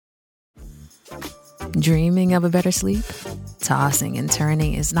Dreaming of a better sleep? Tossing and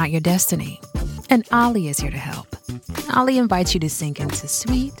turning is not your destiny. And Ollie is here to help. Ollie invites you to sink into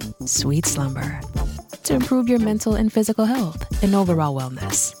sweet, sweet slumber to improve your mental and physical health and overall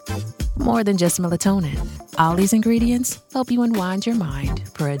wellness. More than just melatonin, Ollie's ingredients help you unwind your mind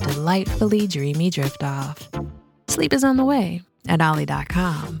for a delightfully dreamy drift off. Sleep is on the way at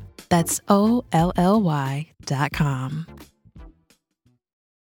Ollie.com. That's OLLY.com.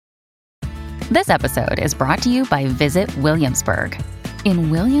 This episode is brought to you by Visit Williamsburg.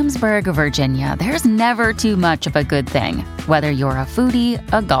 In Williamsburg, Virginia, there's never too much of a good thing. Whether you're a foodie,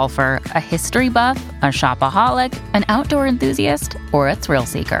 a golfer, a history buff, a shopaholic, an outdoor enthusiast, or a thrill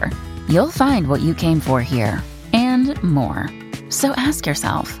seeker, you'll find what you came for here and more. So ask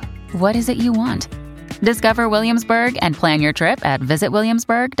yourself, what is it you want? Discover Williamsburg and plan your trip at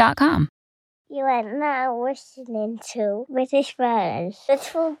visitwilliamsburg.com. You are now listening to British Murders, the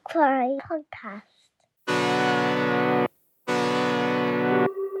True Crime Podcast.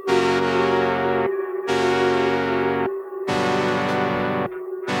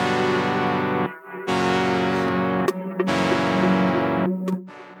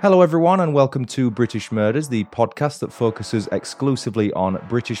 Hello everyone and welcome to British Murders, the podcast that focuses exclusively on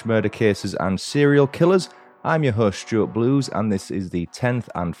British murder cases and serial killers. I'm your host Stuart Blues and this is the 10th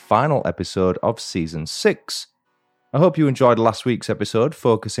and final episode of Season 6. I hope you enjoyed last week's episode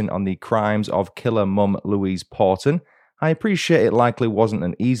focusing on the crimes of killer mum Louise Porton. I appreciate it likely wasn't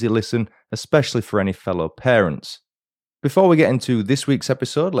an easy listen, especially for any fellow parents. Before we get into this week's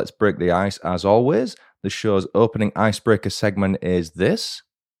episode, let's break the ice as always. The show's opening icebreaker segment is this.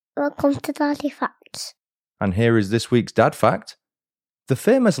 Welcome to Daddy Facts. And here is this week's Dad Fact. The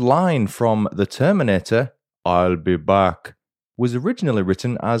famous line from The Terminator, "I'll be back," was originally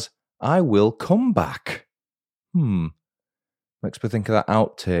written as "I will come back." Makes me think of that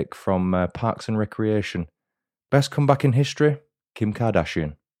outtake from Parks and Recreation. Best comeback in history? Kim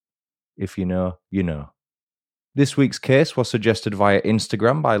Kardashian. If you know, you know. This week's case was suggested via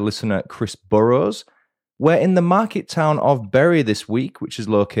Instagram by listener Chris Burrows. We're in the market town of Bury this week, which is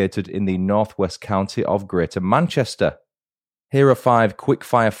located in the northwest county of Greater Manchester. Here are 5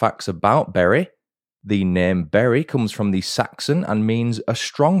 quick-fire facts about Bury. The name Bury comes from the Saxon and means a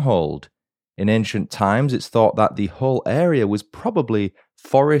stronghold. In ancient times, it's thought that the whole area was probably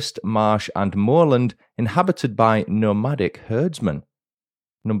forest, marsh, and moorland inhabited by nomadic herdsmen.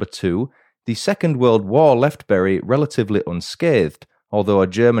 Number 2, the Second World War left Bury relatively unscathed, although a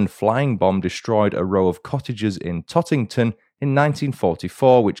German flying bomb destroyed a row of cottages in Tottington in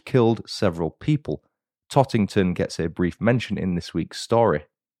 1944, which killed several people. Tottington gets a brief mention in this week's story.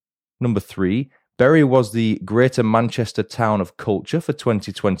 Number 3, Bury was the Greater Manchester Town of Culture for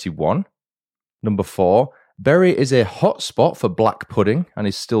 2021. Number 4, Bury is a hotspot for black pudding and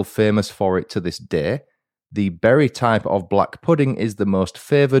is still famous for it to this day. The Bury type of black pudding is the most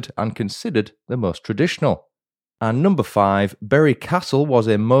favoured and considered the most traditional. And number 5, Bury Castle was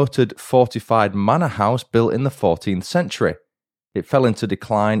a moated, fortified manor house built in the 14th century. It fell into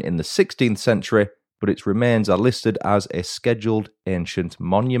decline in the 16th century, but its remains are listed as a scheduled ancient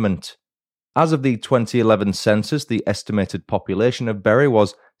monument. As of the 2011 census, the estimated population of Bury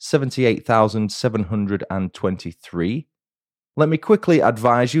was 78,723. Let me quickly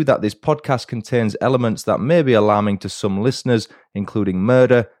advise you that this podcast contains elements that may be alarming to some listeners, including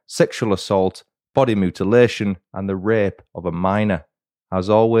murder, sexual assault, body mutilation, and the rape of a minor. As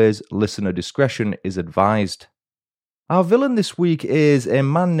always, listener discretion is advised. Our villain this week is a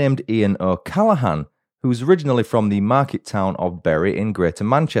man named Ian O'Callaghan, who's originally from the market town of Bury in Greater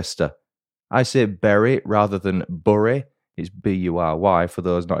Manchester. I say Bury rather than Bury. It's B-U-R-Y for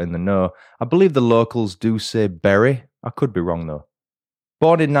those not in the know. I believe the locals do say Bury. I could be wrong though.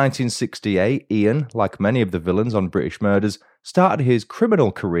 Born in 1968, Ian, like many of the villains on British Murders, started his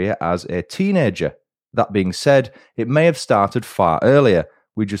criminal career as a teenager. That being said, it may have started far earlier.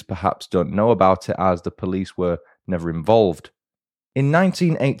 We just perhaps don't know about it as the police were never involved. In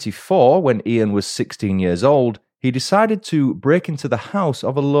 1984, when Ian was 16 years old, he decided to break into the house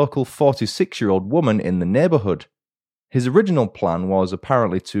of a local 46-year-old woman in the neighbourhood. His original plan was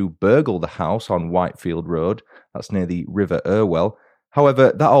apparently to burgle the house on Whitefield Road, that's near the River Irwell.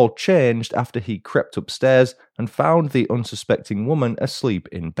 However, that all changed after he crept upstairs and found the unsuspecting woman asleep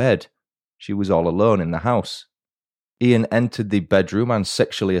in bed. She was all alone in the house. Ian entered the bedroom and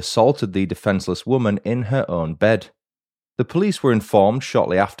sexually assaulted the defenceless woman in her own bed. The police were informed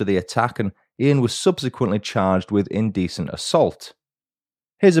shortly after the attack and Ian was subsequently charged with indecent assault.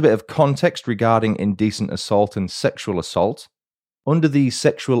 Here's a bit of context regarding indecent assault and sexual assault. Under the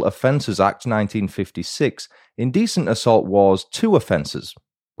Sexual Offences Act 1956, indecent assault was 2 offences.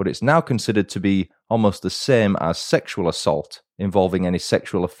 but it's now considered to be almost the same as sexual assault, involving any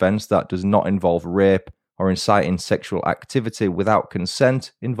sexual offence that does not involve rape or inciting sexual activity without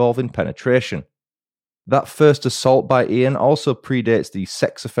consent involving penetration. That first assault by Ian also predates the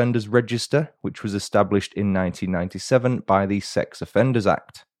Sex Offenders Register, which was established in 1997 by the Sex Offenders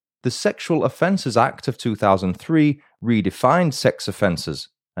Act. The Sexual Offences Act of 2003 redefined sex offences,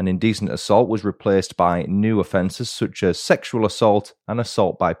 and indecent assault was replaced by new offences such as sexual assault and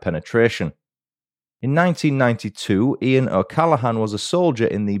assault by penetration. In 1992, Ian O'Callaghan was a soldier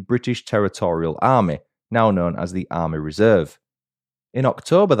in the British Territorial Army, now known as the Army Reserve. In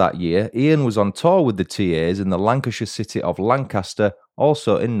October that year, Ian was on tour with the TAs in the Lancashire city of Lancaster,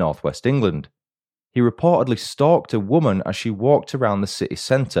 also in northwest England. He reportedly stalked a woman as she walked around the city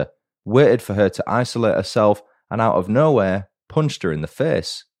centre, waited for her to isolate herself, and out of nowhere, punched her in the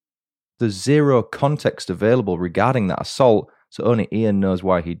face. There's zero context available regarding that assault, so only Ian knows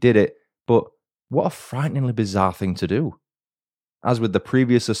why he did it, but what a frighteningly bizarre thing to do. As with the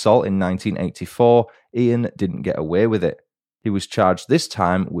previous assault in 1984, Ian didn't get away with it. He was charged this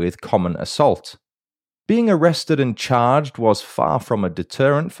time with common assault. Being arrested and charged was far from a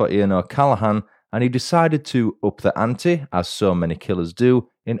deterrent for Ian O'Callaghan, and he decided to up the ante, as so many killers do,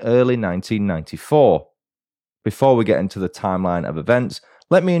 in early 1994. Before we get into the timeline of events,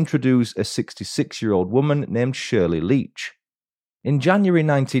 let me introduce a 66-year-old woman named Shirley Leach. In January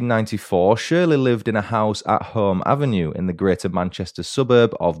 1994, Shirley lived in a house at Home Avenue in the Greater Manchester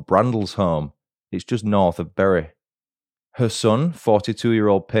suburb of Brandlesham. It's just north of Bury. Her son,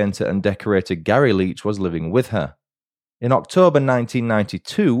 42-year-old painter and decorator Gary Leach, was living with her. In October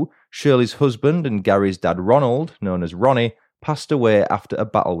 1992, Shirley's husband and Gary's dad Ronald, known as Ronnie, passed away after a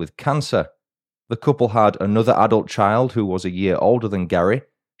battle with cancer. The couple had another adult child who was a year older than Gary.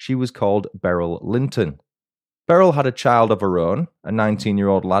 She was called Beryl Linton. Beryl had a child of her own, a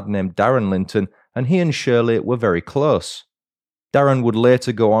 19-year-old lad named Darren Linton, and he and Shirley were very close. Darren would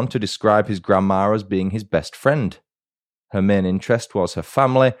later go on to describe his grandma as being his best friend. Her main interest was her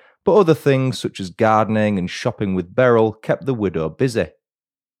family, but other things such as gardening and shopping with Beryl kept the widow busy.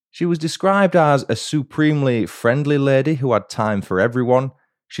 She was described as a supremely friendly lady who had time for everyone.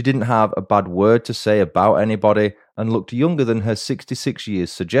 She didn't have a bad word to say about anybody and looked younger than her 66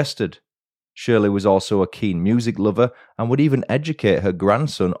 years suggested. Shirley was also a keen music lover and would even educate her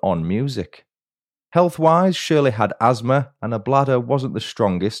grandson on music. Health-wise, Shirley had asthma and her bladder wasn't the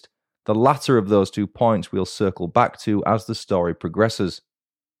strongest. The latter of those 2 points we'll circle back to as the story progresses.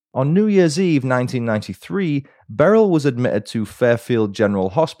 On New Year's Eve 1993, Beryl was admitted to Fairfield General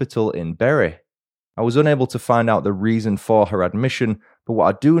Hospital in Bury. I was unable to find out the reason for her admission, but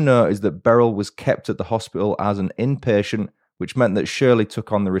what I do know is that Beryl was kept at the hospital as an inpatient, which meant that Shirley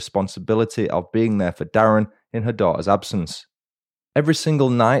took on the responsibility of being there for Darren in her daughter's absence. Every single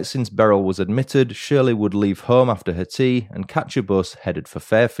night since Beryl was admitted, Shirley would leave home after her tea and catch a bus headed for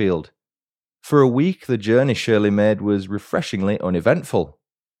Fairfield. For a week, the journey Shirley made was refreshingly uneventful.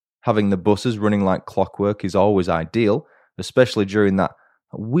 Having the buses running like clockwork is always ideal, especially during that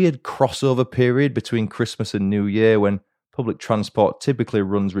weird crossover period between Christmas and New Year when public transport typically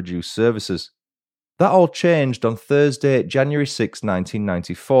runs reduced services. That all changed on Thursday, January 6,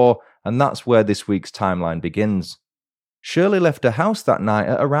 1994, and that's where this week's timeline begins. Shirley left her house that night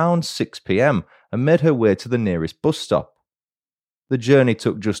at around 6 p.m. and made her way to the nearest bus stop. The journey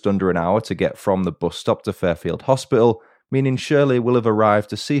took just under an hour to get from the bus stop to Fairfield Hospital, meaning Shirley will have arrived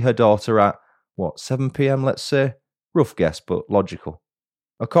to see her daughter at, 7 p.m, let's say? Rough guess, but logical.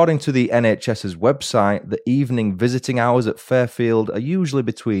 According to the NHS's website, the evening visiting hours at Fairfield are usually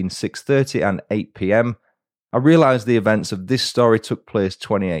between 6:30 and 8 p.m. I realise the events of this story took place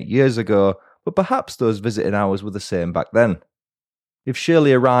 28 years ago, but perhaps those visiting hours were the same back then. If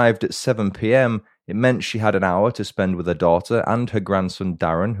Shirley arrived at 7 p.m, it meant she had an hour to spend with her daughter and her grandson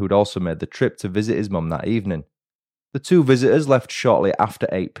Darren, who'd also made the trip to visit his mum that evening. The two visitors left shortly after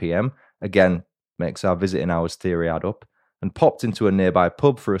 8 p.m, again, makes our visiting hours theory add up, and popped into a nearby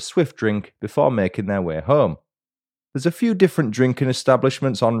pub for a swift drink before making their way home. There's a few different drinking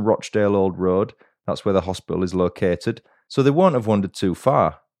establishments on Rochdale Old Road, that's where the hospital is located, so they won't have wandered too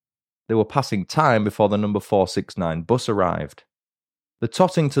far. They were passing time before the number 469 bus arrived. The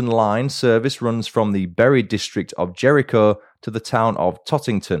Tottington Line service runs from the Bury district of Jericho to the town of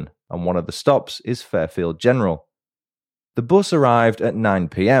Tottington, and one of the stops is Fairfield General. The bus arrived at 9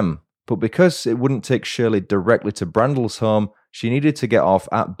 p.m, but because it wouldn't take Shirley directly to Brandlesham, she needed to get off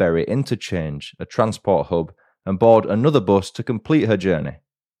at Bury Interchange, a transport hub, and board another bus to complete her journey.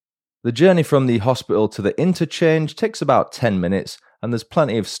 The journey from the hospital to the interchange takes about 10 minutes, and there's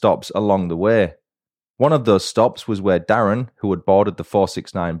plenty of stops along the way. One of those stops was where Darren, who had boarded the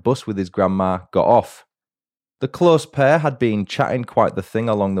 469 bus with his grandma, got off. The close pair had been chatting quite the thing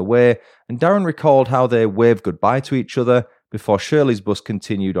along the way, and Darren recalled how they waved goodbye to each other before Shirley's bus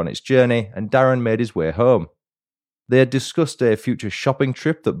continued on its journey and Darren made his way home. They had discussed a future shopping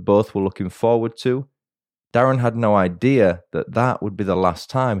trip that both were looking forward to. Darren had no idea that that would be the last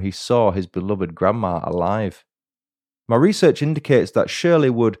time he saw his beloved grandma alive. My research indicates that Shirley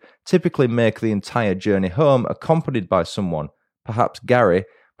would typically make the entire journey home accompanied by someone, perhaps Gary,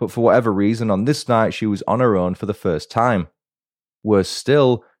 but for whatever reason on this night she was on her own for the first time. Worse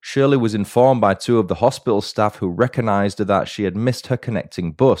still, Shirley was informed by two of the hospital staff who recognised that she had missed her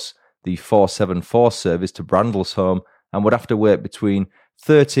connecting bus, the 474 service to Brandleshome, and would have to wait between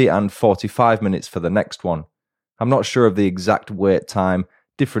 30 and 45 minutes for the next one. I'm not sure of the exact wait time,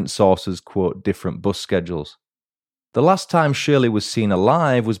 different sources quote different bus schedules. The last time Shirley was seen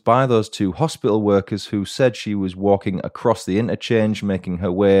alive was by those two hospital workers who said she was walking across the interchange, making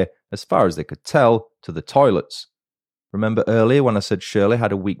her way, as far as they could tell, to the toilets. Remember earlier when I said Shirley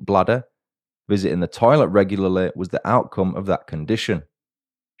had a weak bladder? Visiting the toilet regularly was the outcome of that condition.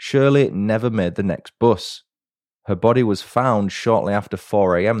 Shirley never made the next bus. Her body was found shortly after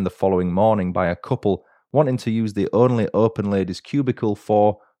 4 a.m. the following morning by a couple wanting to use the only open ladies' cubicle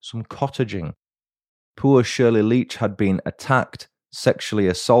for some cottaging. Poor Shirley Leach had been attacked, sexually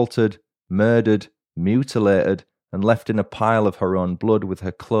assaulted, murdered, mutilated, and left in a pile of her own blood with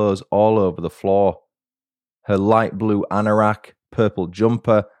her clothes all over the floor. Her light blue anorak, purple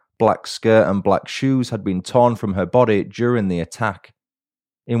jumper, black skirt and black shoes had been torn from her body during the attack.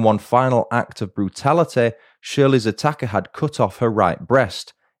 In one final act of brutality, Shirley's attacker had cut off her right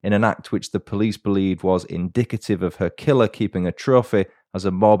breast, in an act which the police believed was indicative of her killer keeping a trophy as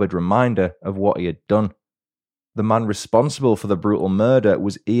a morbid reminder of what he had done. The man responsible for the brutal murder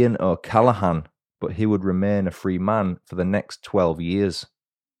was Ian O'Callaghan, but he would remain a free man for the next 12 years.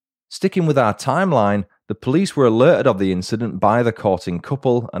 Sticking with our timeline, the police were alerted of the incident by the courting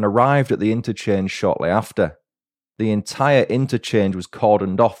couple and arrived at the interchange shortly after. The entire interchange was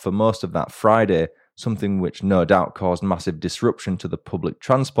cordoned off for most of that Friday, something which no doubt caused massive disruption to the public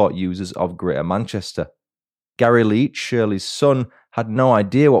transport users of Greater Manchester. Gary Leach, Shirley's son, had no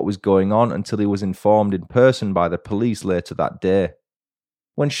idea what was going on until he was informed in person by the police later that day.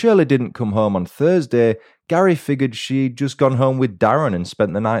 When Shirley didn't come home on Thursday, Gary figured she'd just gone home with Darren and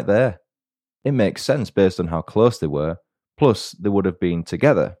spent the night there. It makes sense based on how close they were, plus they would have been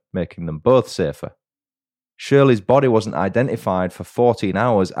together, making them both safer. Shirley's body wasn't identified for 14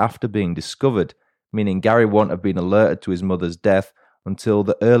 hours after being discovered, meaning Gary won't have been alerted to his mother's death until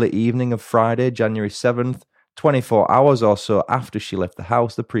the early evening of Friday, January 7th, 24 hours or so after she left the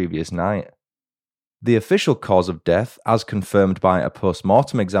house the previous night. The official cause of death, as confirmed by a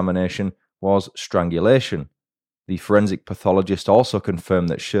post-mortem examination, was strangulation. The forensic pathologist also confirmed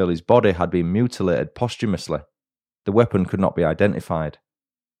that Shirley's body had been mutilated posthumously. The weapon could not be identified.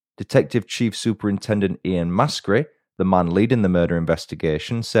 Detective Chief Superintendent Ian Maskery, the man leading the murder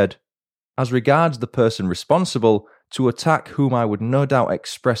investigation, said, "As regards the person responsible, to attack whom I would no doubt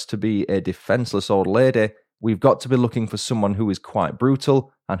express to be a defenceless old lady, we've got to be looking for someone who is quite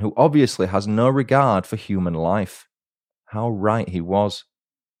brutal and who obviously has no regard for human life." How right he was.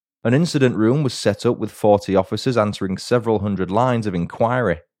 An incident room was set up with 40 officers answering several hundred lines of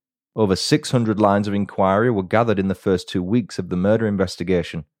inquiry. Over 600 lines of inquiry were gathered in the first 2 weeks of the murder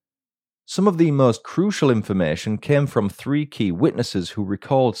investigation. Some of the most crucial information came from 3 key witnesses who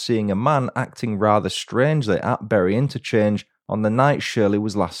recalled seeing a man acting rather strangely at Bury Interchange on the night Shirley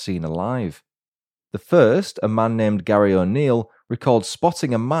was last seen alive. The first, a man named Gary O'Neill, recalled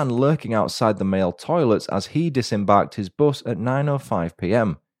spotting a man lurking outside the male toilets as he disembarked his bus at 9:05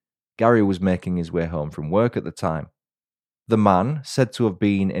 p.m. Gary was making his way home from work at the time. The man, said to have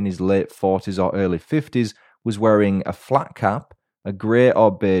been in his late 40s or early 50s, was wearing a flat cap, a grey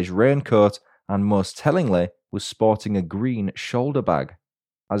or beige raincoat, and most tellingly, was sporting a green shoulder bag.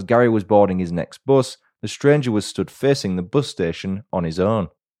 As Gary was boarding his next bus, the stranger was stood facing the bus station on his own.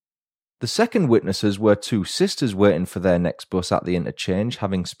 The second witnesses were 2 sisters waiting for their next bus at the interchange,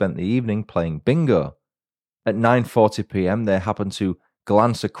 having spent the evening playing bingo. At 9:40 p.m, they happened to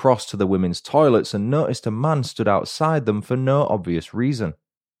glance across to the women's toilets and noticed a man stood outside them for no obvious reason.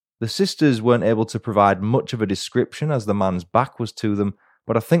 The sisters weren't able to provide much of a description as the man's back was to them,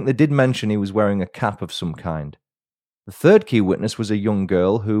 but I think they did mention he was wearing a cap of some kind. The third key witness was a young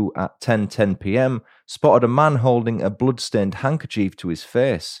girl who, at 10:10 p.m, spotted a man holding a blood-stained handkerchief to his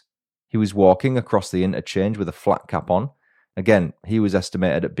face. He was walking across the interchange with a flat cap on. Again, he was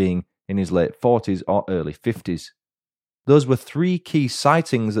estimated at being in his late 40s or early 50s. Those were 3 key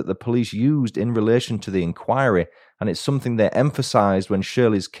sightings that the police used in relation to the inquiry, and it's something they emphasised when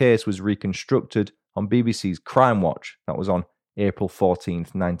Shirley's case was reconstructed on BBC's Crime Watch. That was on April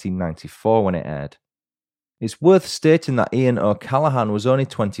 14th, 1994 when it aired. It's worth stating that Ian O'Callaghan was only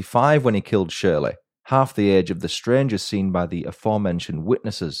 25 when he killed Shirley, half the age of the stranger seen by the aforementioned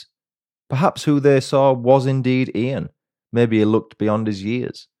witnesses. Perhaps who they saw was indeed Ian. Maybe he looked beyond his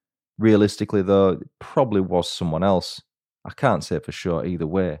years. Realistically, though, it probably was someone else. I can't say for sure either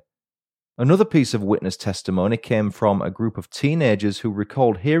way. Another piece of witness testimony came from a group of teenagers who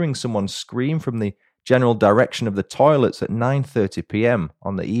recalled hearing someone scream from the general direction of the toilets at 9:30 p.m.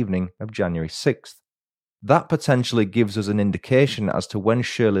 on the evening of January 6th. That potentially gives us an indication as to when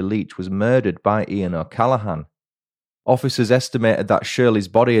Shirley Leach was murdered by Ian O'Callaghan. Officers estimated that Shirley's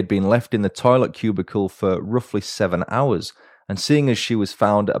body had been left in the toilet cubicle for roughly 7 hours, and seeing as she was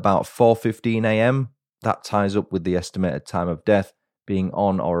found at about 4:15 a.m., that ties up with the estimated time of death being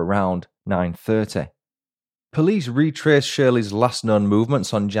on or around 9:30. Police retraced Shirley's last known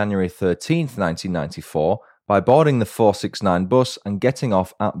movements on January 13th, 1994 by boarding the 469 bus and getting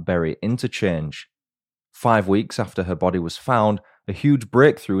off at Bury Interchange. 5 weeks after her body was found, a huge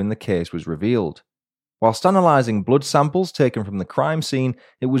breakthrough in the case was revealed. Whilst analysing blood samples taken from the crime scene,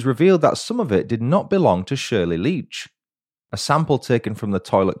 it was revealed that some of it did not belong to Shirley Leach. A sample taken from the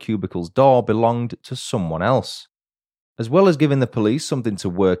toilet cubicle's door belonged to someone else. As well as giving the police something to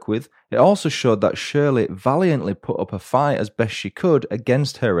work with, it also showed that Shirley valiantly put up a fight as best she could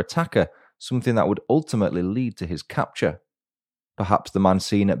against her attacker, something that would ultimately lead to his capture. Perhaps the man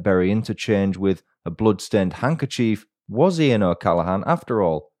seen at Bury Interchange with a blood-stained handkerchief was Ian O'Callaghan after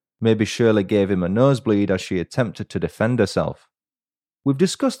all. Maybe Shirley gave him a nosebleed as she attempted to defend herself. We've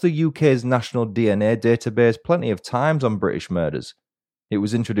discussed the UK's national DNA database plenty of times on British murders. It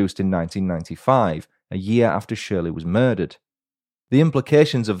was introduced in 1995, a year after Shirley was murdered. The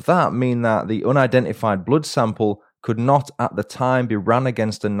implications of that mean that the unidentified blood sample could not at the time be ran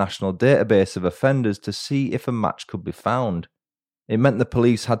against a national database of offenders to see if a match could be found. It meant the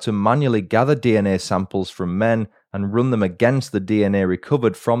police had to manually gather DNA samples from men and run them against the DNA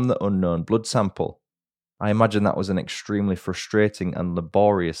recovered from the unknown blood sample. I imagine that was an extremely frustrating and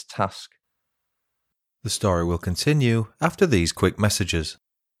laborious task. The story will continue after these quick messages.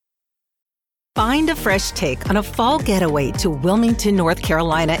 Find a fresh take on a fall getaway to Wilmington, North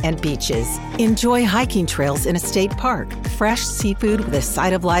Carolina and beaches. Enjoy hiking trails in a state park, fresh seafood with a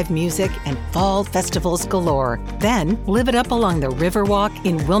side of live music, and fall festivals galore. Then live it up along the Riverwalk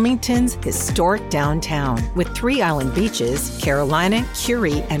in Wilmington's historic downtown. With 3 island beaches, Carolina,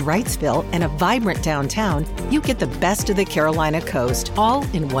 Curie, and Wrightsville, and a vibrant downtown, you get the best of the Carolina coast, all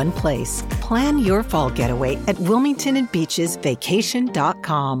in one place. Plan your fall getaway at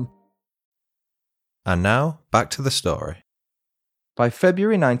WilmingtonandBeachesVacation.com. And now, back to the story. By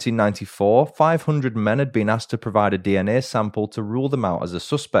February 1994, 500 men had been asked to provide a DNA sample to rule them out as a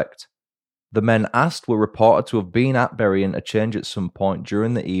suspect. The men asked were reported to have been at Bury Interchange at some point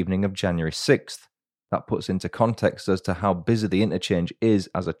during the evening of January 6th. That puts into context as to how busy the interchange is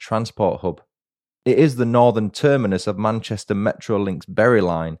as a transport hub. It is the northern terminus of Manchester Metrolink's Bury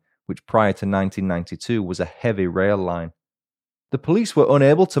line, which prior to 1992 was a heavy rail line. The police were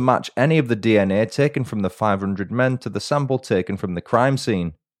unable to match any of the DNA taken from the 500 men to the sample taken from the crime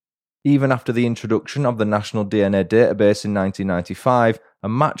scene. Even after the introduction of the National DNA Database in 1995, a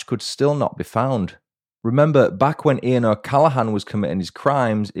match could still not be found. Remember, back when Ian O'Callaghan was committing his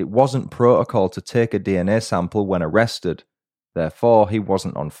crimes, it wasn't protocol to take a DNA sample when arrested. Therefore, he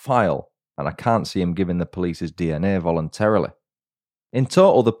wasn't on file, and I can't see him giving the police his DNA voluntarily. In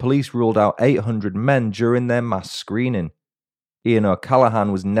total, the police ruled out 800 men during their mass screening. Ian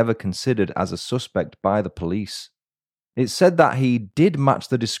O'Callaghan was never considered as a suspect by the police. It's said that he did match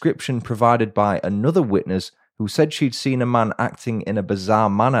the description provided by another witness who said she'd seen a man acting in a bizarre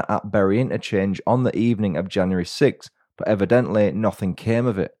manner at Bury Interchange on the evening of January 6, but evidently nothing came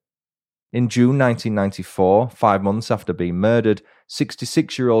of it. In June 1994, 5 months after being murdered,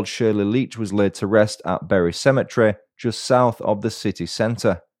 66-year-old Shirley Leach was laid to rest at Bury Cemetery, just south of the city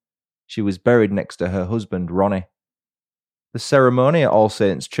centre. She was buried next to her husband, Ronnie. The ceremony at All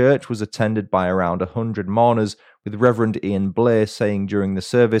Saints Church was attended by around 100 mourners, with Reverend Ian Blay saying during the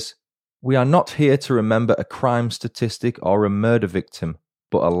service, "We are not here to remember a crime statistic or a murder victim,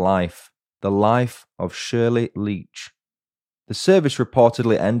 but a life, the life of Shirley Leach." The service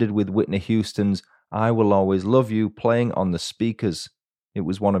reportedly ended with Whitney Houston's "I Will Always Love You" playing on the speakers. It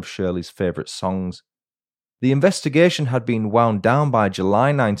was one of Shirley's favourite songs. The investigation had been wound down by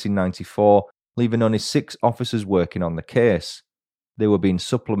July 1994, leaving only 6 officers working on the case. They were being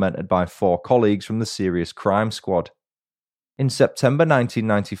supplemented by 4 colleagues from the Serious Crime Squad. In September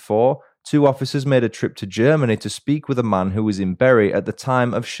 1994, 2 officers made a trip to Germany to speak with a man who was in Bury at the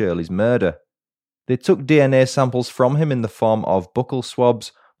time of Shirley's murder. They took DNA samples from him in the form of buccal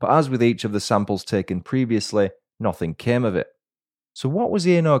swabs, but as with each of the samples taken previously, nothing came of it. So what was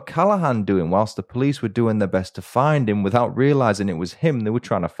Ian O'Callaghan doing whilst the police were doing their best to find him without realising it was him they were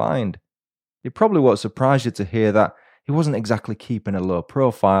trying to find? It probably won't surprise you to hear that he wasn't exactly keeping a low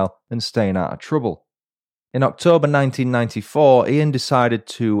profile and staying out of trouble. In October 1994, Ian decided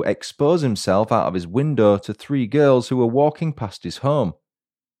to expose himself out of his window to 3 girls who were walking past his home.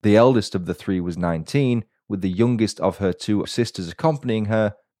 The eldest of the 3 was 19, with the youngest of her 2 sisters accompanying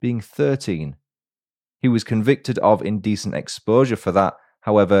her being 13. He was convicted of indecent exposure for that,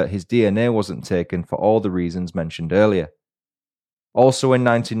 however, his DNA wasn't taken for all the reasons mentioned earlier. Also in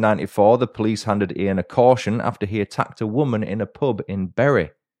 1994, the police handed Ian a caution after he attacked a woman in a pub in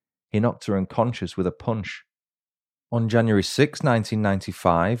Bury. He knocked her unconscious with a punch. On January 6,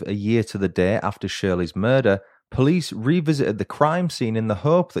 1995, a year to the day after Shirley's murder, police revisited the crime scene in the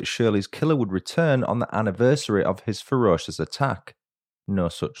hope that Shirley's killer would return on the anniversary of his ferocious attack. No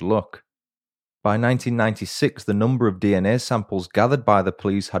such luck. By 1996, the number of DNA samples gathered by the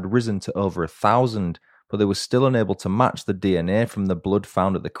police had risen to over 1,000, but they were still unable to match the DNA from the blood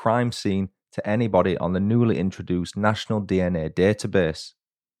found at the crime scene to anybody on the newly introduced National DNA Database.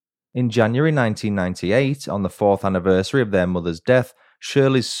 In January 1998, on the 4th anniversary of their mother's death,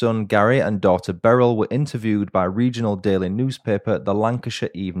 Shirley's son Gary and daughter Beryl were interviewed by regional daily newspaper the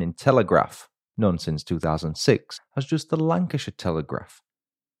Lancashire Evening Telegraph, known since 2006 as just the Lancashire Telegraph.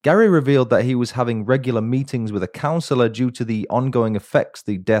 Gary revealed that he was having regular meetings with a counsellor due to the ongoing effects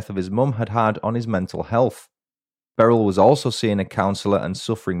the death of his mum had had on his mental health. Beryl was also seeing a counsellor and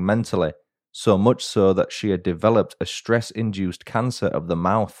suffering mentally, so much so that she had developed a stress-induced cancer of the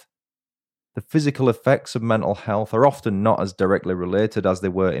mouth. The physical effects of mental health are often not as directly related as they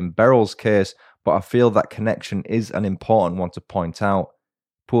were in Beryl's case, but I feel that connection is an important one to point out.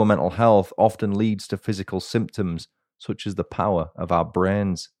 Poor mental health often leads to physical symptoms, such as the power of our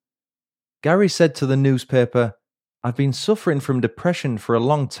brains. Gary said to the newspaper, "I've been suffering from depression for a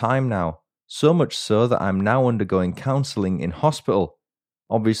long time now, so much so that I'm now undergoing counselling in hospital.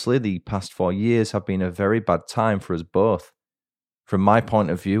 Obviously, the past 4 years have been a very bad time for us both. From my point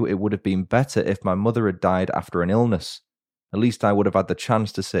of view, it would have been better if my mother had died after an illness. At least I would have had the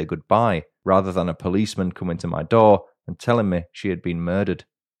chance to say goodbye, rather than a policeman coming to my door and telling me she had been murdered."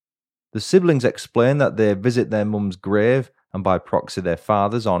 The siblings explain that they visit their mum's grave, and by proxy their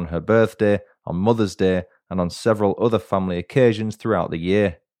father's, on her birthday, on Mother's Day, and on several other family occasions throughout the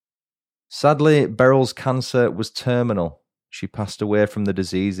year. Sadly, Beryl's cancer was terminal. She passed away from the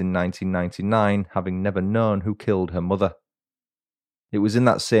disease in 1999, having never known who killed her mother. It was in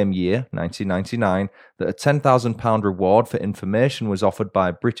that same year, 1999, that a £10,000 reward for information was offered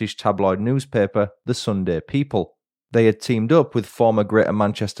by British tabloid newspaper The Sunday People. They had teamed up with former Greater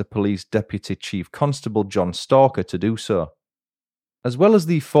Manchester Police Deputy Chief Constable John Stalker to do so. As well as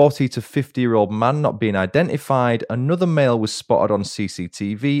the 40 to 50-year-old man not being identified, another male was spotted on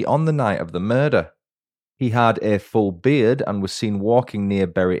CCTV on the night of the murder. He had a full beard and was seen walking near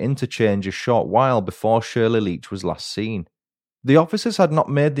Bury Interchange a short while before Shirley Leach was last seen. The officers had not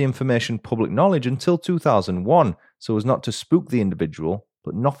made the information public knowledge until 2001, so as not to spook the individual,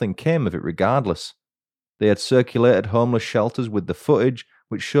 but nothing came of it regardless. They had circulated homeless shelters with the footage,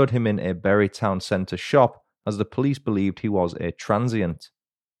 which showed him in a Bury town centre shop, as the police believed he was a transient.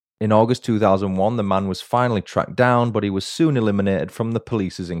 In August 2001, the man was finally tracked down, but he was soon eliminated from the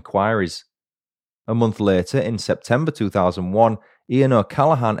police's inquiries. A month later, in September 2001, Ian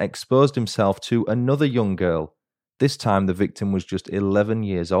O'Callaghan exposed himself to another young girl. This time the victim was just 11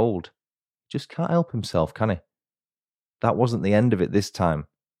 years old. Just can't help himself, can he? That wasn't the end of it this time.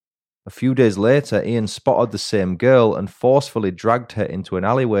 A few days later, Ian spotted the same girl and forcefully dragged her into an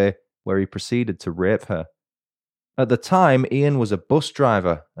alleyway where he proceeded to rape her. At the time, Ian was a bus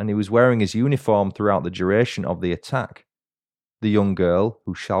driver and he was wearing his uniform throughout the duration of the attack. The young girl,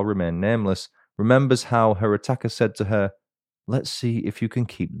 who shall remain nameless, remembers how her attacker said to her, "Let's see if you can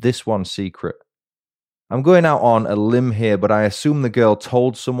keep this one secret." I'm going out on a limb here, but I assume the girl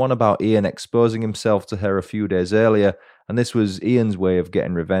told someone about Ian exposing himself to her a few days earlier, and this was Ian's way of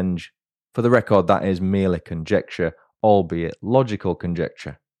getting revenge. For the record, that is merely conjecture, albeit logical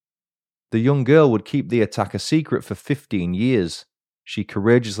conjecture. The young girl would keep the attack a secret for 15 years. She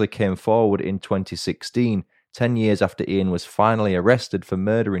courageously came forward in 2016, 10 years after Ian was finally arrested for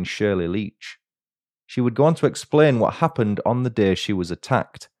murdering Shirley Leach. She would go on to explain what happened on the day she was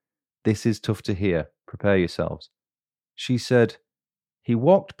attacked. This is tough to hear. Prepare yourselves. She said, He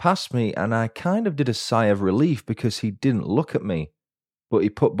walked past me and I kind of did a sigh of relief because he didn't look at me, but he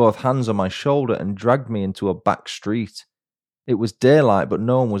put both hands on my shoulder and dragged me into a back street. It was daylight, but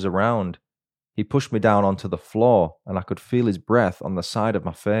no one was around. He pushed me down onto the floor and I could feel his breath on the side of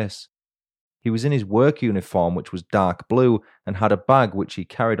my face. He was in his work uniform, which was dark blue, and had a bag which he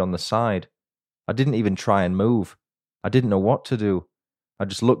carried on the side. I didn't even try and move. I didn't know what to do. I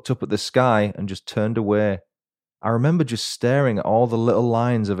just looked up at the sky and just turned away. I remember just staring at all the little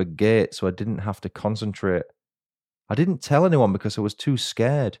lines of a gate so I didn't have to concentrate. I didn't tell anyone because I was too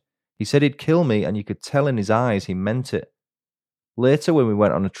scared. He said he'd kill me and you could tell in his eyes he meant it. Later, when we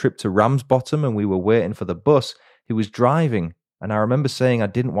went on a trip to Ramsbottom and we were waiting for the bus, he was driving, and I remember saying I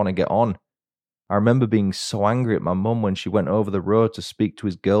didn't want to get on. I remember being so angry at my mum when she went over the road to speak to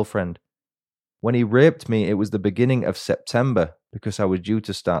his girlfriend. When he raped me, it was the beginning of September because I was due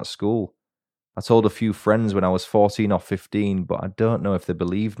to start school. I told a few friends when I was 14 or 15, but I don't know if they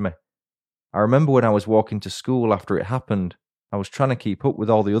believed me. I remember when I was walking to school after it happened, I was trying to keep up with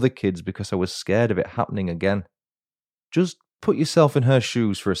all the other kids because I was scared of it happening again. Just put yourself in her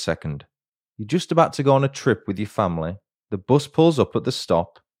shoes for a second. You're just about to go on a trip with your family. The bus pulls up at the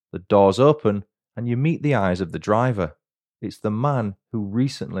stop, the doors open, and you meet the eyes of the driver. It's the man who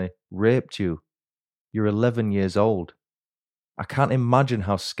recently raped you. You're 11 years old. I can't imagine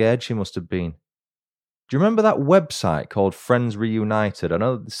how scared she must have been. Do you remember that website called Friends Reunited? I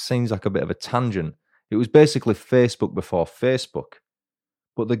know this seems like a bit of a tangent. It was basically Facebook before Facebook.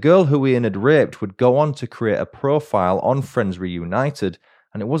 But the girl who Ian had raped would go on to create a profile on Friends Reunited,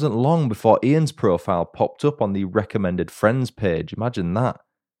 and it wasn't long before Ian's profile popped up on the recommended friends page. Imagine that.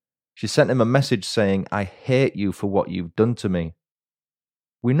 She sent him a message saying, "I hate you for what you've done to me."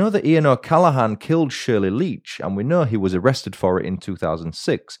 We know that Ian O'Callaghan killed Shirley Leach, and we know he was arrested for it in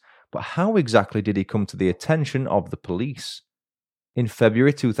 2006, but how exactly did he come to the attention of the police? In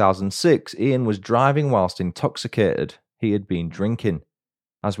February 2006, Ian was driving whilst intoxicated. He had been drinking.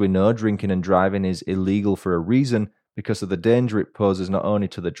 As we know, drinking and driving is illegal for a reason because of the danger it poses not only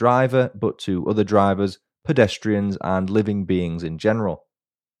to the driver, but to other drivers, pedestrians, and living beings in general.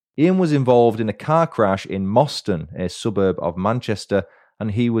 Ian was involved in a car crash in Moston, a suburb of Manchester,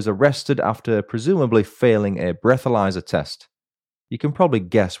 and he was arrested after presumably failing a breathalyzer test. You can probably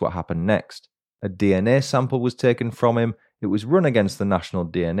guess what happened next. A DNA sample was taken from him, it was run against the National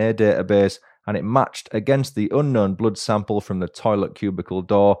DNA database, and it matched against the unknown blood sample from the toilet cubicle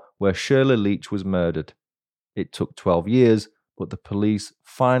door where Shirley Leach was murdered. It took 12 years, but the police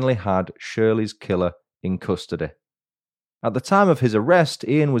finally had Shirley's killer in custody. At the time of his arrest,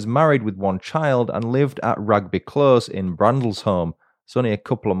 Ian was married with one child and lived at Rugby Close in Brandlesholme. It's only a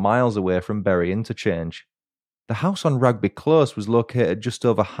couple of miles away from Bury Interchange. The house on Rugby Close was located just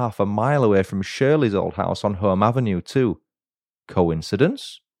over half a mile away from Shirley's old house on Home Avenue too.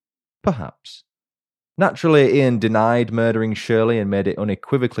 Coincidence? Perhaps. Naturally, Ian denied murdering Shirley and made it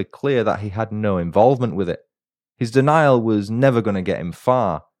unequivocally clear that he had no involvement with it. His denial was never going to get him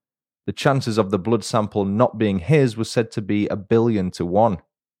far. The chances of the blood sample not being his was said to be 1,000,000,000 to 1.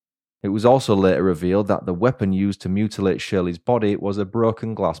 It was also later revealed that the weapon used to mutilate Shirley's body was a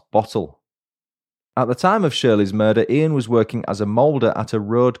broken glass bottle. At the time of Shirley's murder, Ian was working as a moulder at a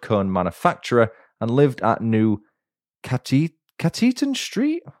road cone manufacturer and lived at New Cateaton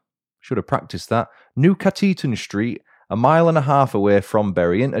Street? Should have practiced that. New Cateaton Street, a mile and a half away from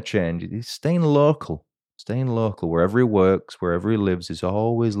Bury Interchange. He's staying local. Wherever he works, wherever he lives, is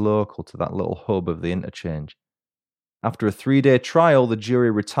always local to that little hub of the interchange. After a 3-day trial, the jury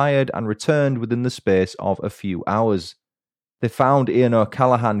retired and returned within the space of a few hours. They found Ian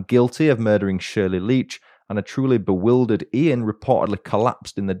O'Callaghan guilty of murdering Shirley Leach, and a truly bewildered Ian reportedly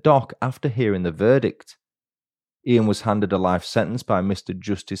collapsed in the dock after hearing the verdict. Ian was handed a life sentence by Mr.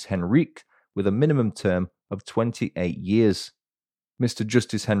 Justice Henrique with a minimum term of 28 years. Mr.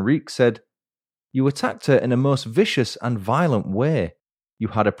 Justice Henrique said, "You attacked her in a most vicious and violent way. You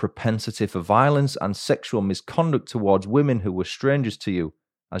had a propensity for violence and sexual misconduct towards women who were strangers to you,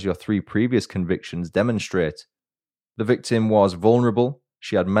 as your 3 previous convictions demonstrate. The victim was vulnerable.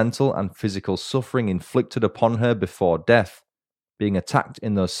 She had mental and physical suffering inflicted upon her before death. Being attacked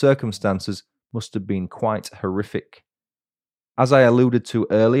in those circumstances must have been quite horrific." As I alluded to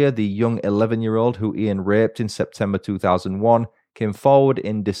earlier, the young 11-year-old who Ian raped in September 2001 came forward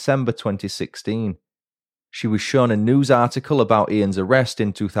in December 2016. She was shown a news article about Ian's arrest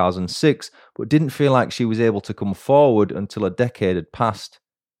in 2006, but didn't feel like she was able to come forward until a decade had passed.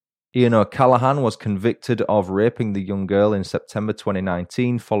 Ian O'Callaghan was convicted of raping the young girl in September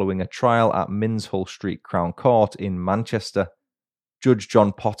 2019 following a trial at Minshull Street Crown Court in Manchester. Judge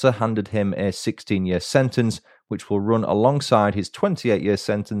John Potter handed him a 16-year sentence, which will run alongside his 28-year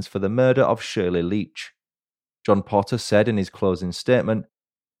sentence for the murder of Shirley Leach. John Potter said in his closing statement,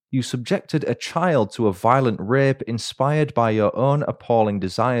 "You subjected a child to a violent rape inspired by your own appalling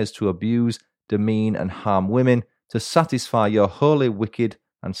desires to abuse, demean, and harm women to satisfy your wholly wicked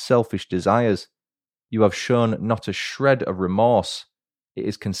and selfish desires. You have shown not a shred of remorse. It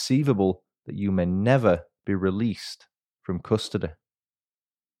is conceivable that you may never be released from custody."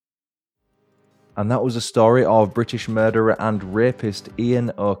 And that was a story of British murderer and rapist Ian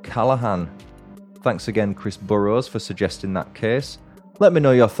O'Callaghan. Thanks again, Chris Burrows, for suggesting that case. Let me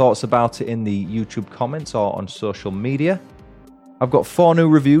know your thoughts about it in the YouTube comments or on social media. I've got 4 new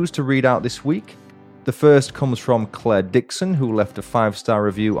reviews to read out this week. The first comes from Claire Dixon, who left a 5-star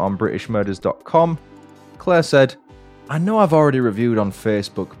review on BritishMurders.com. Claire said, "I know I've already reviewed on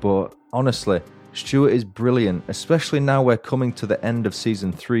Facebook, but honestly, Stuart is brilliant, especially now we're coming to the end of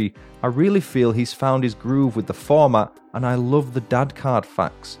Season 3. I really feel he's found his groove with the format, and I love the dad card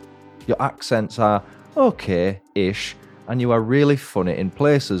facts. Your accents are okay-ish, and you are really funny in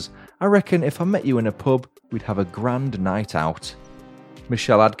places. I reckon if I met you in a pub, we'd have a grand night out."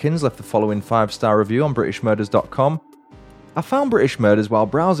 Michelle Adkins left the following 5-star review on BritishMurders.com. "I found British Murders while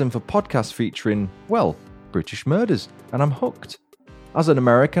browsing for podcasts featuring, well, British murders, and I'm hooked. As an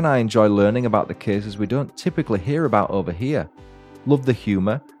American, I enjoy learning about the cases we don't typically hear about over here. Love the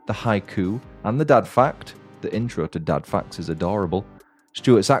humour, the haiku, and the dad fact. The intro to Dad Facts is adorable.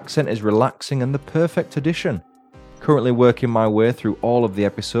 Stuart's accent is relaxing and the perfect addition. Currently working my way through all of the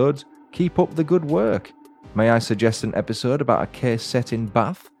episodes. Keep up the good work. May I suggest an episode about a case set in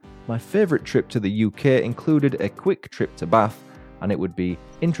Bath? My favourite trip to the UK included a quick trip to Bath, and it would be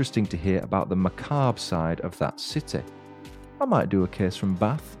interesting to hear about the macabre side of that city. I might do a case from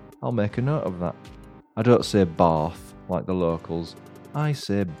Bath. I'll make a note of that. I don't say Bath like the locals. I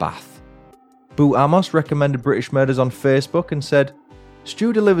say Bath." Boo Amos recommended British Murders on Facebook and said,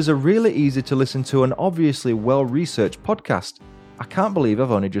 "Stu delivers a really easy to listen to and obviously well-researched podcast. I can't believe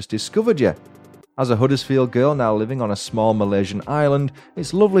I've only just discovered you. As a Huddersfield girl now living on a small Malaysian island,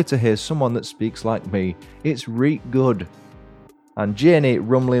 it's lovely to hear someone that speaks like me. It's reet good." And Janie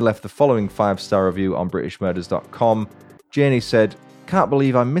Rumley left the following 5-star review on BritishMurders.com. Janie said, "Can't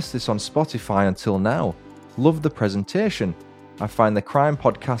believe I missed this on Spotify until now. Love the presentation. I find the crime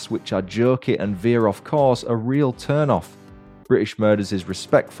podcasts which are jokey and veer off course a real turn-off. British Murders is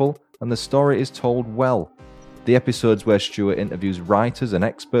respectful and the story is told well. The episodes where Stuart interviews writers and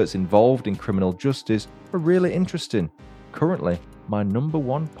experts involved in criminal justice are really interesting. Currently, my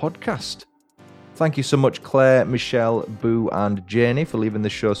 #1 podcast." Thank you so much, Claire, Michelle, Boo, and Janie, for leaving the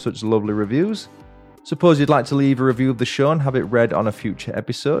show such lovely reviews. Suppose you'd like to leave a review of the show and have it read on a future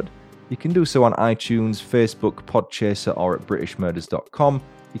episode. You can do so on iTunes, Facebook, Podchaser, or at BritishMurders.com.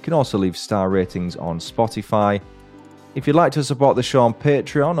 You can also leave star ratings on Spotify. If you'd like to support the show on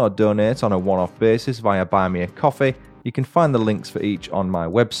Patreon or donate on a one-off basis via Buy Me a Coffee, you can find the links for each on my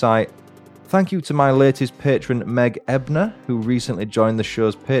website. Thank you to my latest patron, Meg Ebner, who recently joined the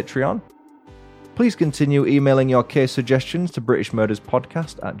show's Patreon. Please continue emailing your case suggestions to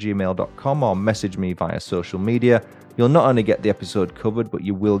BritishMurdersPodcast@gmail.com or message me via social media. You'll not only get the episode covered, but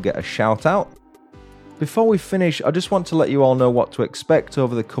you will get a shout out. Before we finish, I just want to let you all know what to expect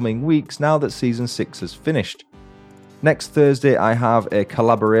over the coming weeks now that Season 6 has finished. Next Thursday, I have a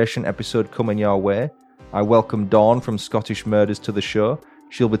collaboration episode coming your way. I welcome Dawn from Scottish Murders to the show.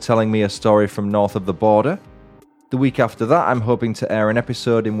 She'll be telling me a story from north of the border. The week after that, I'm hoping to air an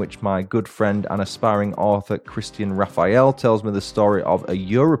episode in which my good friend and aspiring author Christian Raphael tells me the story of a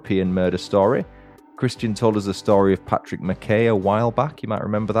European murder story. Christian told us the story of Patrick McKay a while back, you might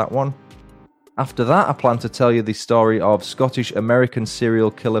remember that one. After that, I plan to tell you the story of Scottish-American serial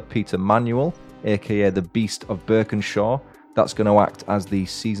killer Peter Manuel, aka the Beast of Birkenshaw. That's going to act as the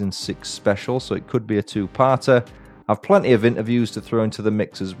Season 6 special, so it could be a 2-parter. I've plenty of interviews to throw into the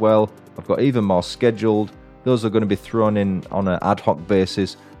mix as well. I've got even more scheduled. Those are going to be thrown in on an ad hoc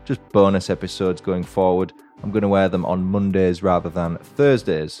basis, just bonus episodes going forward. I'm going to air them on Mondays rather than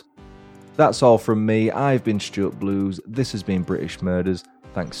Thursdays. That's all from me. I've been Stuart Blues. This has been British Murders.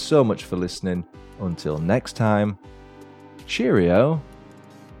 Thanks so much for listening. Until next time, cheerio.